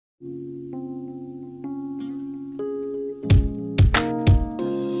All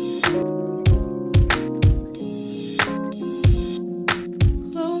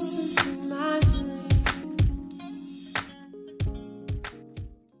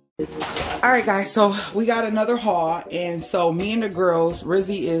right, guys, so we got another haul, and so me and the girls,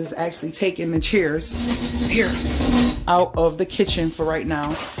 Rizzy is actually taking the chairs here out of the kitchen for right now.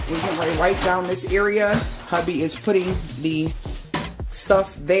 We're getting ready to wipe down this area. Hubby is putting the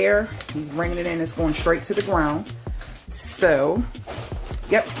stuff there. He's bringing it in. It's going straight to the ground. So,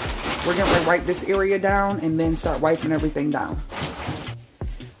 yep, we're getting ready to wipe this area down and then start wiping everything down.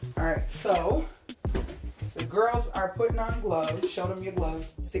 All right, so the girls are putting on gloves. Show them your gloves.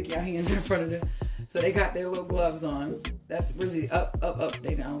 Stick your hands in front of them. So they got their little gloves on. That's really up, up, up.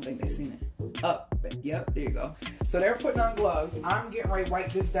 I don't think they've seen it. Up. Yep, there you go. So they're putting on gloves. I'm getting ready to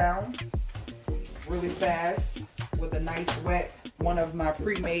wipe this down really fast with a nice wet one of my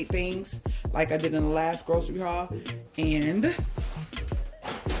pre-made things like I did in the last grocery haul. And yeah,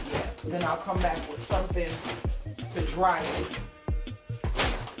 then I'll come back with something to dry it.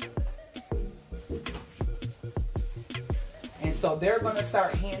 And so they're going to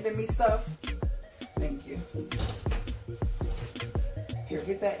start handing me stuff. Thank you. Here,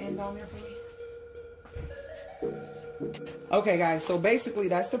 get that end down there for me. Okay, guys, so basically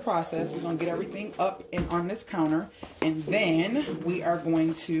that's the process. We're going to get everything up and on this counter. And then we are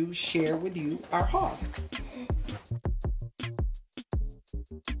going to share with you our haul.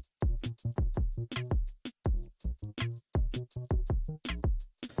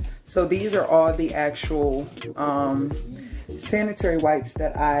 So these are all the actual sanitary wipes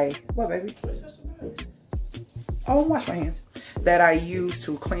that what, baby? Oh, wash my hands. That I use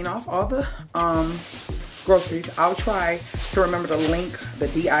to clean off all the groceries. I'll try to remember to link the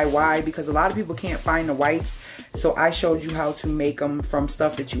DIY because a lot of people can't find the wipes. So I showed you how to make them from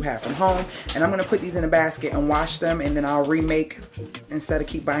stuff that you have from home. And I'm going to put these in a basket and wash them. And then I'll remake, instead of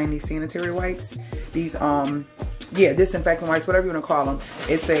keep buying these sanitary wipes, these yeah, disinfectant wipes, whatever you want to call them.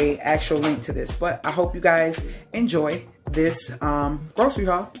 It's a actual link to this. But I hope you guys enjoy this grocery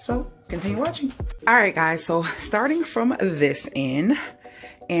haul. So continue watching. All right, guys. So starting from this end,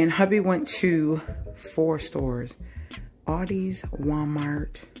 and hubby went to 4 stores: Aldi's,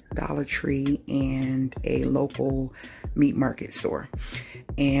 Walmart, Dollar Tree, and a local meat market store.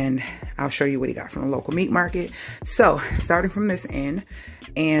 And I'll show you what he got from the local meat market. So starting from this end,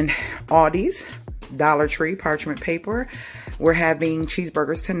 and Aldi's, Dollar Tree, parchment paper. We're having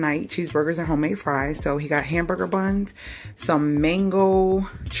cheeseburgers tonight, cheeseburgers and homemade fries. So he got hamburger buns, some mango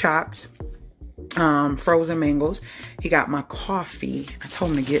chopped, frozen mangoes. He got my coffee. I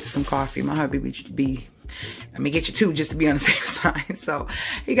told him to get some coffee. My hubby let me get you 2 just to be on the safe side. So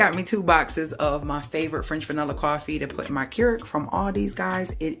he got me 2 boxes of my favorite French vanilla coffee to put in my Keurig from Aldi's,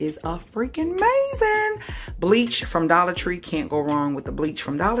 guys. It is a freaking amazing. Bleach from Dollar Tree. Can't go wrong with the bleach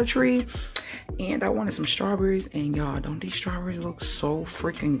from Dollar Tree. And I wanted some strawberries. And y'all, don't these strawberries look so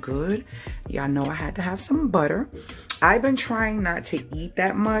freaking good? Y'all know I had to have some butter. I've been trying not to eat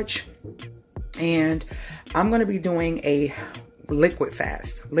that much. And I'm going to be doing a liquid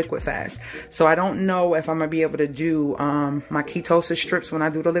fast. So I don't know if I'm gonna be able to do my ketosis strips when I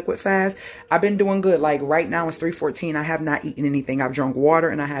do the liquid fast. I've been doing good. Like right now it's 3:14. I have not eaten anything. I've drunk water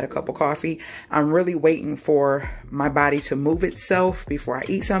and I had a cup of coffee. I'm really waiting for my body to move itself before I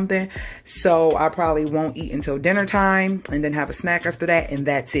eat something. So I probably won't eat until dinner time and then have a snack after that, and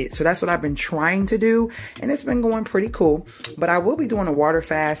that's it. So that's what I've been trying to do, and it's been going pretty cool. But I will be doing a water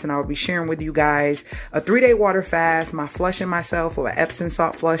fast, and I will be sharing with you guys a 3-day water fast, my flushing myself with an Epsom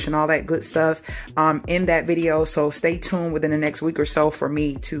salt flush and all that good stuff in that video. So stay tuned within the next week or so for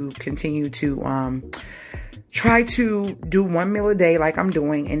me to continue to try to do 1 meal a day like I'm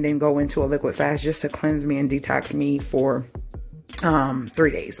doing, and then go into a liquid fast just to cleanse me and detox me for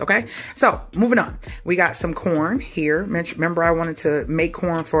 3 days. Okay, so moving on, we got some corn here. Remember I wanted to make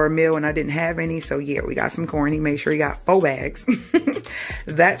corn for a meal and I didn't have any, so yeah, we got some corn. He made sure he got 4 bags.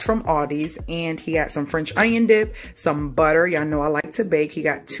 That's from Aldi's. And he got some French onion dip, some butter. Y'all know I like to bake. He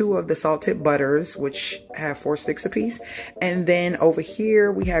got 2 of the salted butters, which have 4 sticks a piece. And then over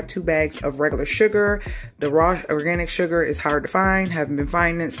here we have 2 bags of regular sugar. The raw organic sugar is hard to find, haven't been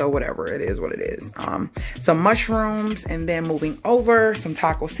finding it, so whatever, it is what it is. Some mushrooms, and then moving over, some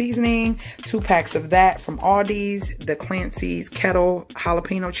taco seasoning, 2 packs of that from Aldi's, the Clancy's kettle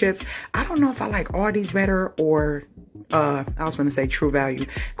jalapeno chips. I don't know if I like Aldi's better or I was going to say True Value.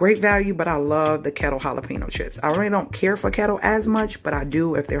 Great value, but I love the kettle jalapeno chips. I really don't care for kettle as much, but I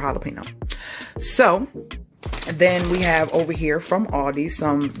do if they're jalapeno. So And then we have over here from Aldi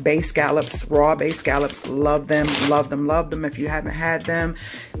some bay scallops, raw bay scallops. Love them, love them, love them. If you haven't had them,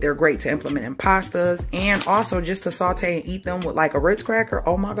 they're great to implement in pastas, and also just to saute and eat them with like a Ritz cracker.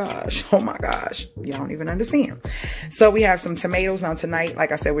 Oh my gosh, oh my gosh. Y'all don't even understand. So we have some tomatoes. Now tonight,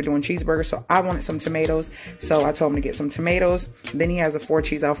 like I said, we're doing cheeseburgers, so I wanted some tomatoes. So I told him to get some tomatoes. Then he has a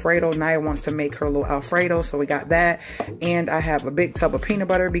 4-cheese Alfredo. Naya wants to make her little Alfredo, so we got that. And I have a big tub of peanut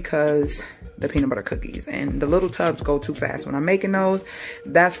butter because the peanut butter cookies, and the little tubs go too fast when I'm making those.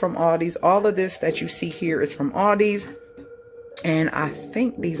 That's from Aldi's. All of this that you see here is from Aldi's, and I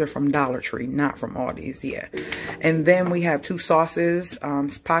think these are from Dollar Tree, not from Aldi's. Yeah. And then we have 2 sauces,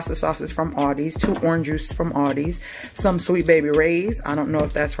 pasta sauces from Aldi's, 2 orange juice from Aldi's, some Sweet Baby Ray's. I don't know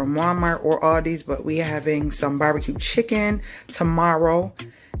if that's from Walmart or Aldi's, but we're having some barbecue chicken tomorrow.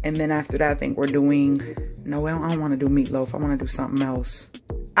 And then after that, I think we're doing, no, I don't want to do meatloaf. I want to do something else.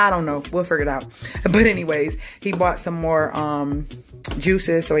 I don't know. We'll figure it out. But anyways, he bought some more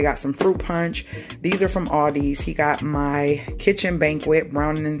juices. So he got some fruit punch. These are from Aldi's. He got my Kitchen Banquet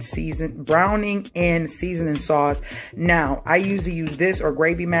browning and seasoning sauce. Now, I usually use this or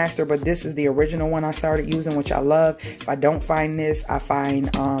Gravy Master, but this is the original one I started using, which I love. If I don't find this, I find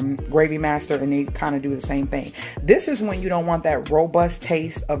Gravy Master, and they kind of do the same thing. This is when you don't want that robust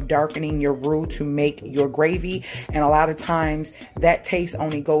taste of darkening your roux to make your gravy. And a lot of times that taste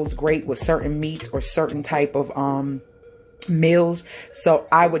only goes great with certain meats or certain type of meals. So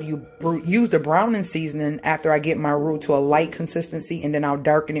I would use the browning seasoning after I get my roux to a light consistency, and then I'll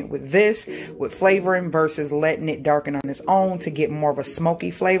darken it with this with flavoring versus letting it darken on its own to get more of a smoky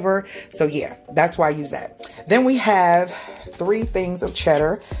flavor. So yeah, that's why I use that. Then we have 3 things of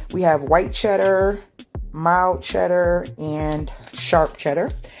cheddar. We have white cheddar, mild cheddar, and sharp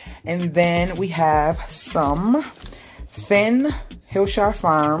cheddar. And then we have some thin Hillshire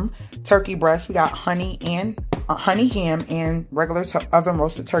Farm turkey breast. We got honey ham and regular oven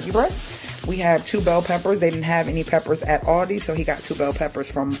roasted turkey breast. We have 2 bell peppers. They didn't have any peppers at Aldi, so he got 2 bell peppers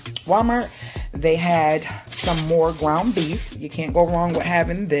from Walmart. They had some more ground beef. You can't go wrong with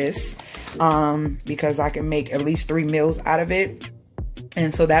having this because I can make at least 3 meals out of it.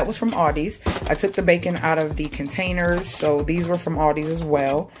 And so that was from Aldi's. I took the bacon out of the containers, so these were from Aldi's as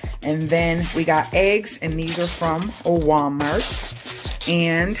well. And then we got eggs, and these are from Walmart.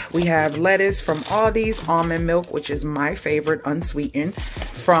 And we have lettuce from Aldi's, almond milk, which is my favorite, unsweetened,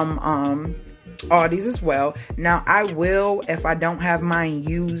 from Aldi's as well. Now I will, if I don't have mine,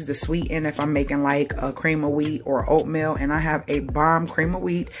 use the sweetened if I'm making like a cream of wheat or oatmeal. And I have a bomb cream of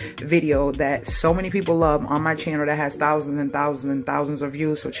wheat video that so many people love on my channel that has thousands and thousands and thousands of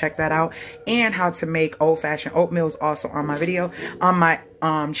views, so check that out. And how to make old-fashioned oatmeal is also on my video on my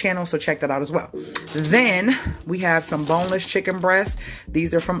channel, so check that out as well. Then we have some boneless chicken breasts.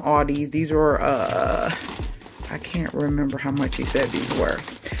 These are from Aldi's. These were I can't remember how much he said these were.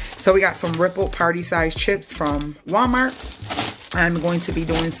 So we got some rippled party size chips from Walmart. I'm going to be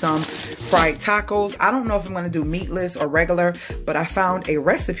doing some fried tacos. I don't know if I'm going to do meatless or regular, but I found a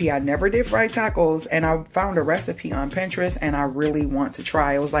recipe. I never did fried tacos, and I found a recipe on Pinterest, and I really want to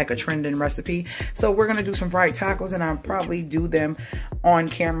try. It was like a trending recipe. So we're going to do some fried tacos, and I'll probably do them on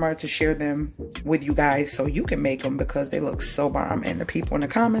camera to share them with you guys so you can make them, because they look so bomb. And the people in the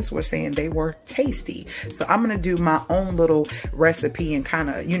comments were saying they were tasty. So I'm going to do my own little recipe and kind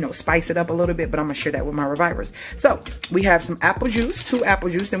of, you know, spice it up a little bit, but I'm going to share that with my revivers. So we have some apple juice, 2 apple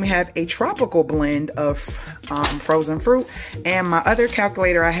juice. Then we have a tropical blend of frozen fruit. And my other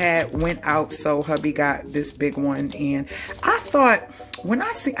calculator I had went out, so hubby got this big one. And I thought,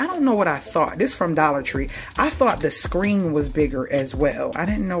 I don't know what I thought. This from Dollar Tree. I thought the screen was bigger as well. I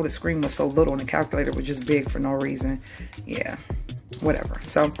didn't know the screen was so little and the calculator was just big for no reason. Yeah, whatever.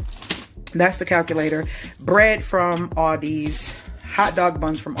 So that's the calculator. Bread from Aldi's. Hot dog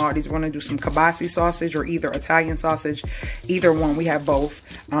buns from Aldi's. We're going to do some kielbasa sausage or either Italian sausage. Either one. We have both.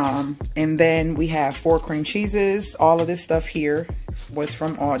 And then we have 4 cream cheeses. All of this stuff here was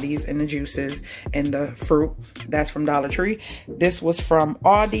from Aldi's, and the juices and the fruit. That's from Dollar Tree. This was from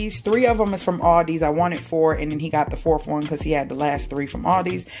Aldi's. 3 of them is from Aldi's. I wanted 4, and then he got the 4th one because he had the last 3 from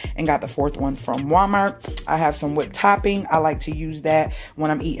Aldi's and got the 4th one from Walmart. I have some whipped topping. I like to use that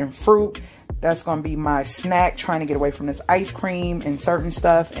when I'm eating fruit. That's going to be my snack, trying to get away from this ice cream and certain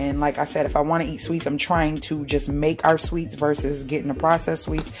stuff. And like I said, if I want to eat sweets, I'm trying to just make our sweets versus getting the processed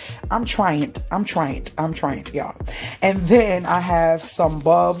sweets. I'm trying it, y'all. And then I have some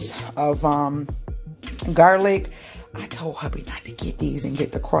bulbs of garlic, I told hubby not to get these and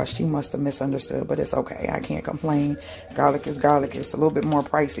get the crushed. He must have misunderstood, but it's okay. I can't complain. Garlic is garlic. It's a little bit more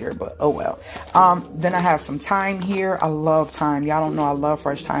pricier, but oh well. Then I have some thyme here. I love thyme. Y'all don't know I love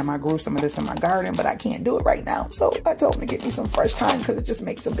fresh thyme. I grew some of this in my garden, but I can't do it right now. So I told him to get me some fresh thyme because it just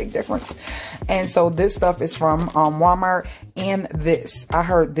makes a big difference. And so this stuff is from Walmart. And this, I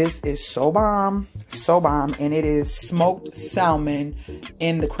heard this is so bomb, and it is smoked salmon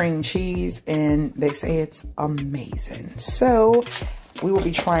in the cream cheese, and they say it's amazing. So we will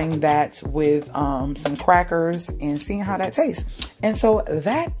be trying that with some crackers and seeing how that tastes. And so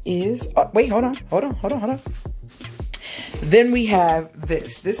that is, oh, wait, hold on. Then we have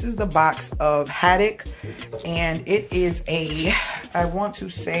this. This is the box of haddock, and it is a, I want to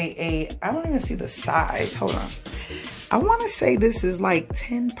say I don't even see the size. Hold on. I want to say this is like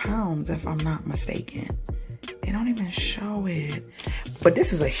 10 pounds if I'm not mistaken. They don't even show it. But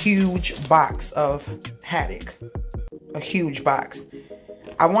this is a huge box of haddock. A huge box.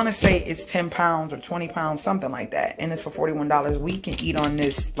 I want to say it's 10 pounds or 20 pounds, something like that. And it's for $41. We can eat on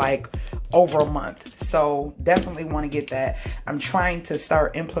this like over a month. So definitely want to get that. I'm trying to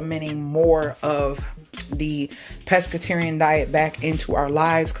start implementing more of the pescatarian diet back into our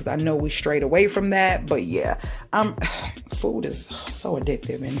lives because I know we strayed away from that. But yeah, food is so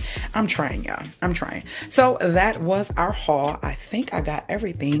addictive, and I'm trying, y'all. I'm trying. So that was our haul. I think I got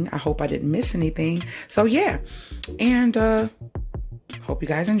everything. I hope I didn't miss anything. So yeah, and hope you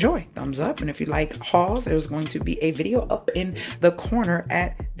guys enjoy. Thumbs up. And if you like hauls, there's going to be a video up in the corner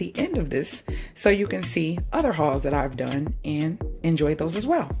at the end of this so you can see other hauls that I've done and enjoy those as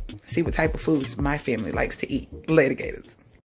well. See what type of foods my family likes to eat. Later, Gators.